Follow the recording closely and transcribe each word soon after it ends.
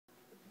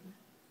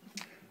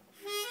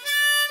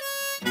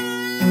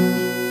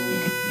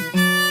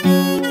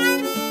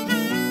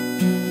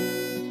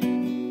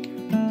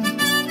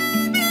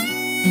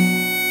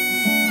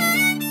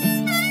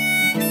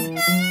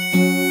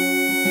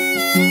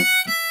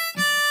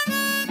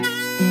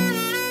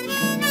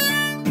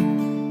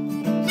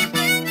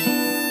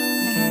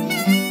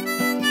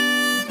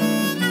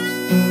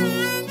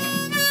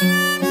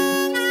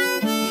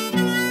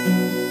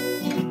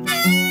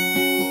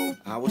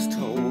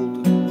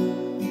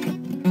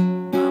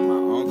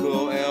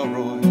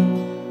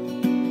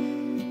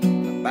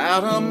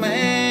about a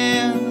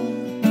man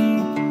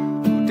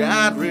who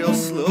died real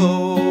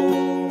slow.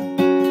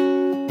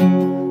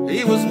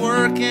 He was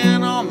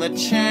working on the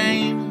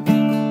chain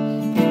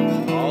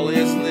all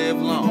his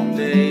livelong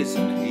days,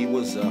 and he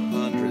was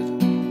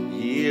 100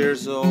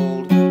 years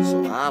old,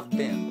 so I've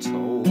been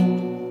told.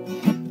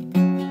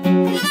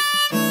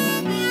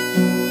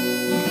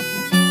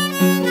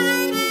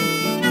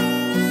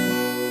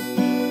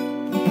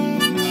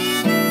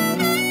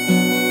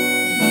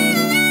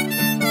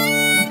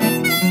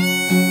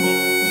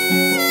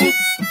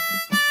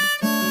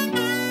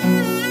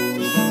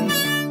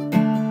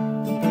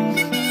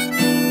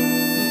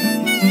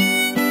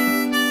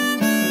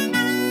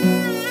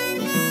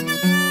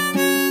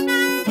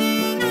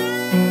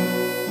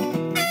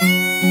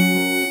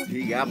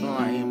 Got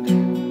blamed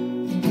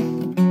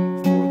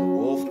for the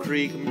Wolf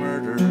Creek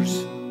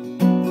murders.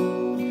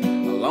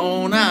 A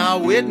lone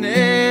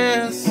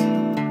eyewitness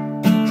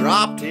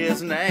dropped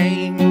his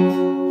name,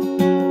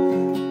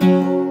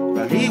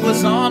 but he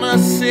was on a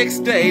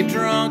 6-day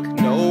drunk,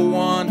 no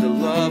one to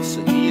love,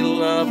 so he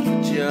loved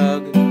the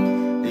jug.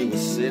 He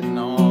was sitting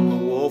on the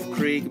Wolf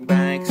Creek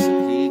banks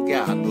and he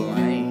got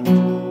blamed.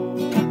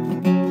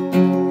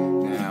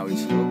 Now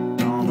he's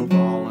hooked on a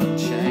ball and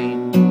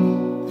chain,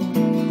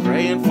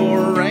 praying for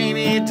a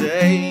rainy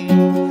day.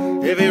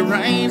 If it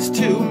rains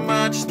too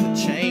much, the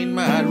chain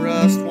might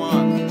rust.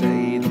 One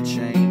day the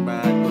chain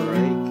might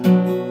break.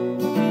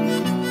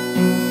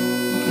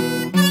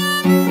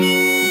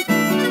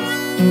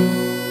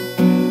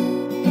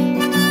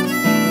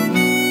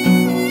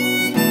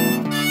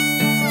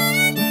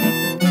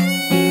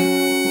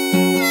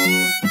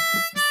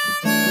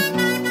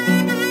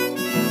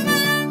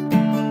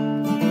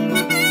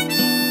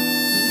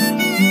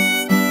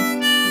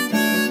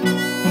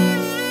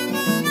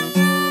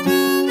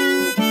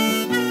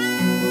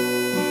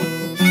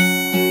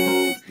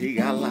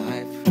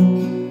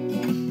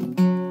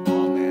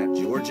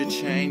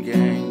 Chain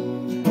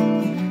gang.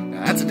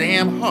 Now that's a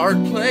damn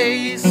hard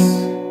place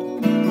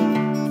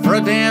for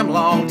a damn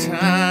long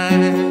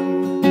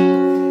time,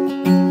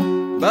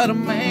 but a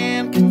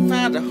man can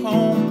find a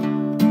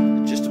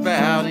home just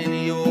about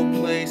any old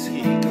place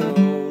he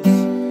goes.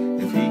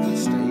 If he could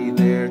stay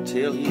there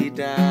till he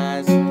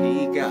dies,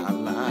 he got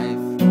life.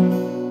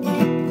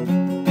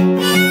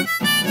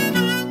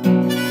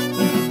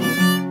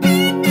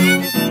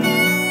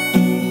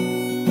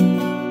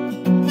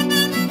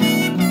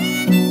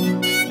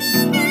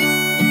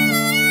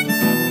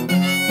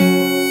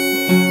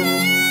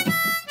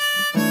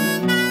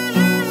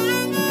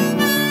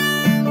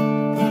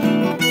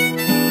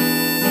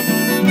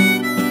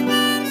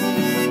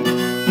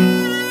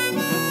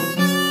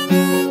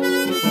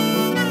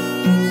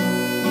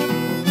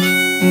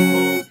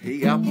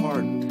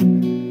 Pardoned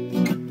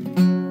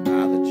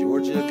by the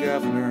Georgia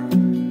governor.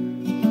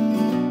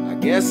 I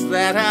guess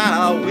that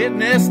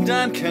eyewitness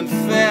done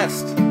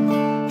confessed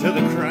to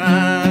the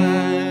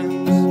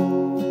crimes,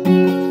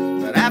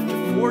 but after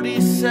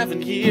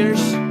 47 years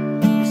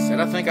he said,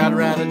 I think I'd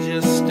rather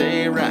just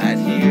stay right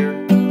here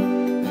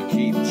and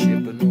keep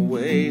chipping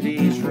away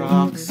these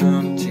rocks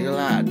until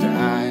I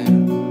die.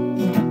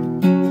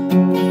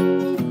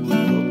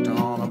 Hooked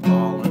on a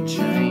ball and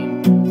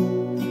chain,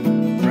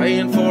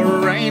 praying for a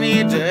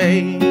rainy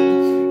day.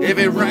 If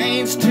it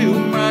rains too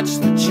much,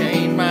 the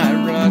chain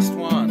might rust.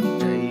 One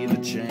day the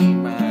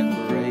chain might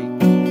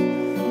break.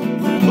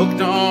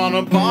 Hooked on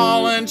a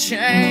ball and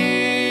chain.